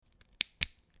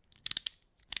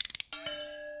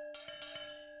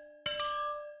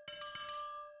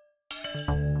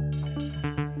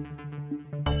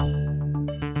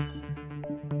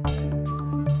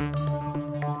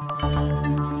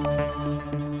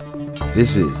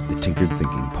This is the Tinkered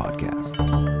Thinking Podcast.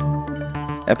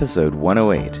 Episode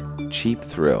 108, Cheap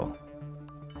Thrill.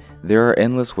 There are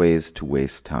endless ways to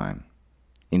waste time.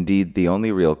 Indeed, the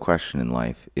only real question in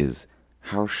life is,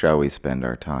 how shall we spend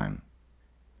our time?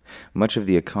 Much of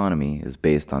the economy is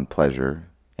based on pleasure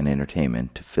and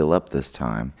entertainment to fill up this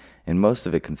time, and most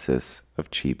of it consists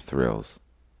of cheap thrills.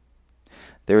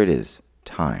 There it is,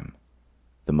 time,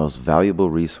 the most valuable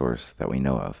resource that we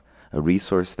know of, a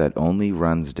resource that only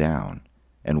runs down,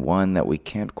 and one that we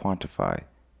can't quantify,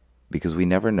 because we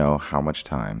never know how much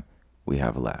time we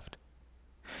have left.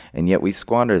 And yet we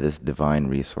squander this divine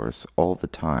resource all the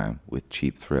time with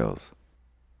cheap thrills.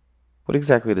 What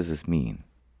exactly does this mean?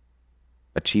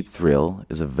 A cheap thrill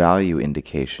is a value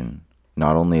indication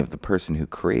not only of the person who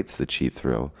creates the cheap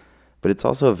thrill, but it's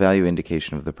also a value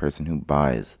indication of the person who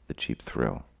buys the cheap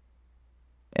thrill.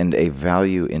 And a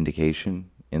value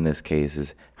indication, in this case,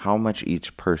 is how much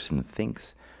each person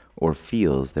thinks or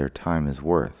feels their time is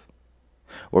worth.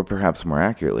 Or perhaps more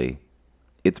accurately,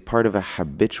 it's part of a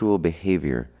habitual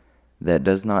behavior that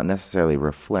does not necessarily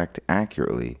reflect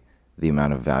accurately the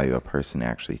amount of value a person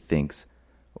actually thinks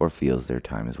or feels their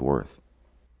time is worth.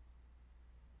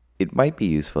 It might be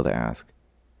useful to ask,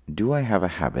 do I have a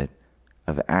habit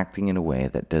of acting in a way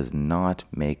that does not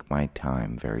make my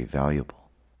time very valuable?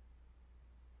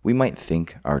 We might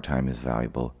think our time is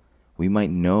valuable. We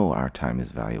might know our time is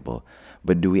valuable,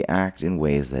 but do we act in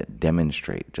ways that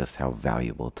demonstrate just how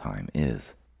valuable time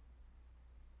is?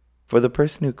 For the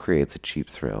person who creates a cheap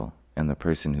thrill and the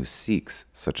person who seeks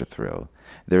such a thrill,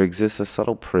 there exists a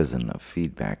subtle prison of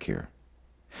feedback here.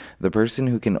 The person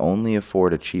who can only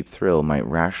afford a cheap thrill might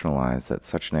rationalize that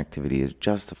such an activity is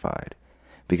justified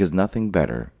because nothing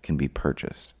better can be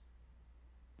purchased.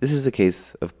 This is a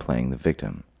case of playing the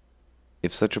victim.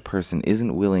 If such a person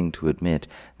isn't willing to admit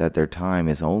that their time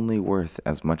is only worth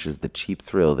as much as the cheap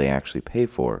thrill they actually pay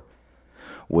for,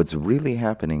 what's really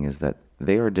happening is that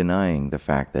they are denying the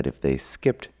fact that if they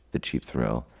skipped the cheap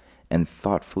thrill and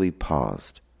thoughtfully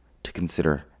paused to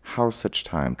consider how such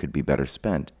time could be better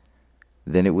spent,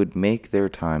 then it would make their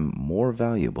time more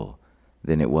valuable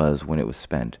than it was when it was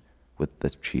spent with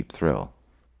the cheap thrill.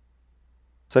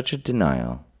 Such a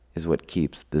denial is what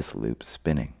keeps this loop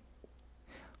spinning.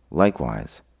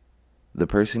 Likewise, the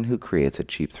person who creates a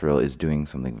cheap thrill is doing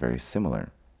something very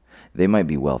similar. They might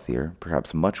be wealthier,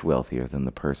 perhaps much wealthier than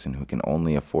the person who can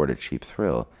only afford a cheap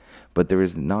thrill, but there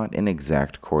is not an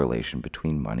exact correlation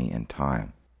between money and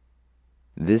time.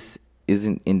 This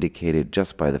isn't indicated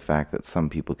just by the fact that some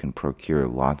people can procure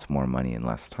lots more money in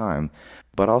less time,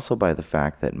 but also by the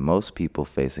fact that most people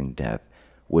facing death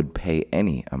would pay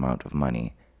any amount of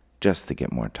money just to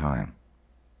get more time.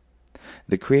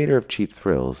 The creator of cheap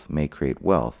thrills may create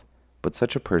wealth, but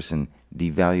such a person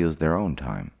devalues their own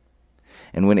time.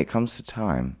 And when it comes to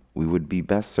time, we would be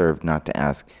best served not to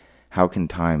ask, how can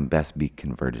time best be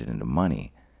converted into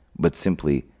money, but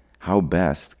simply, how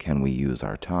best can we use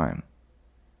our time?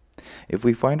 If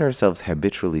we find ourselves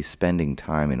habitually spending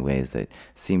time in ways that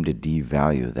seem to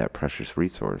devalue that precious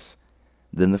resource,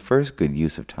 then the first good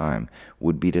use of time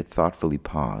would be to thoughtfully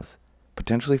pause,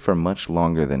 potentially for much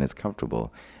longer than is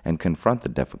comfortable, and confront the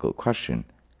difficult question,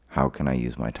 how can I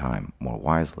use my time more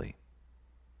wisely?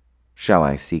 Shall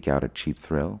I seek out a cheap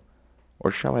thrill, or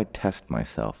shall I test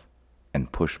myself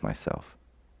and push myself?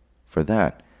 For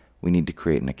that, we need to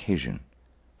create an occasion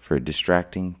for a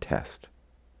distracting test.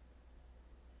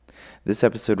 This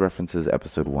episode references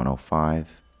episode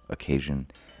 105, Occasion,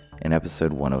 and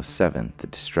episode 107, The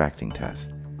Distracting Test,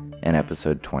 and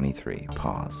episode 23,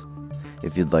 Pause.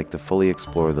 If you'd like to fully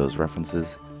explore those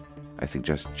references, I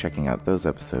suggest checking out those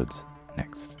episodes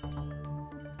next.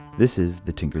 This is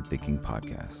the Tinkered Thinking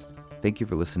Podcast. Thank you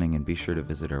for listening, and be sure to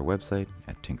visit our website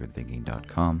at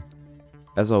tinkeredthinking.com.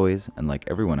 As always, and like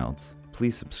everyone else,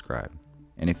 please subscribe.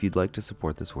 And if you'd like to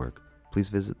support this work, please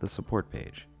visit the support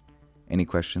page. Any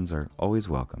questions are always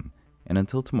welcome. And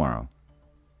until tomorrow,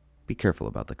 be careful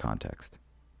about the context.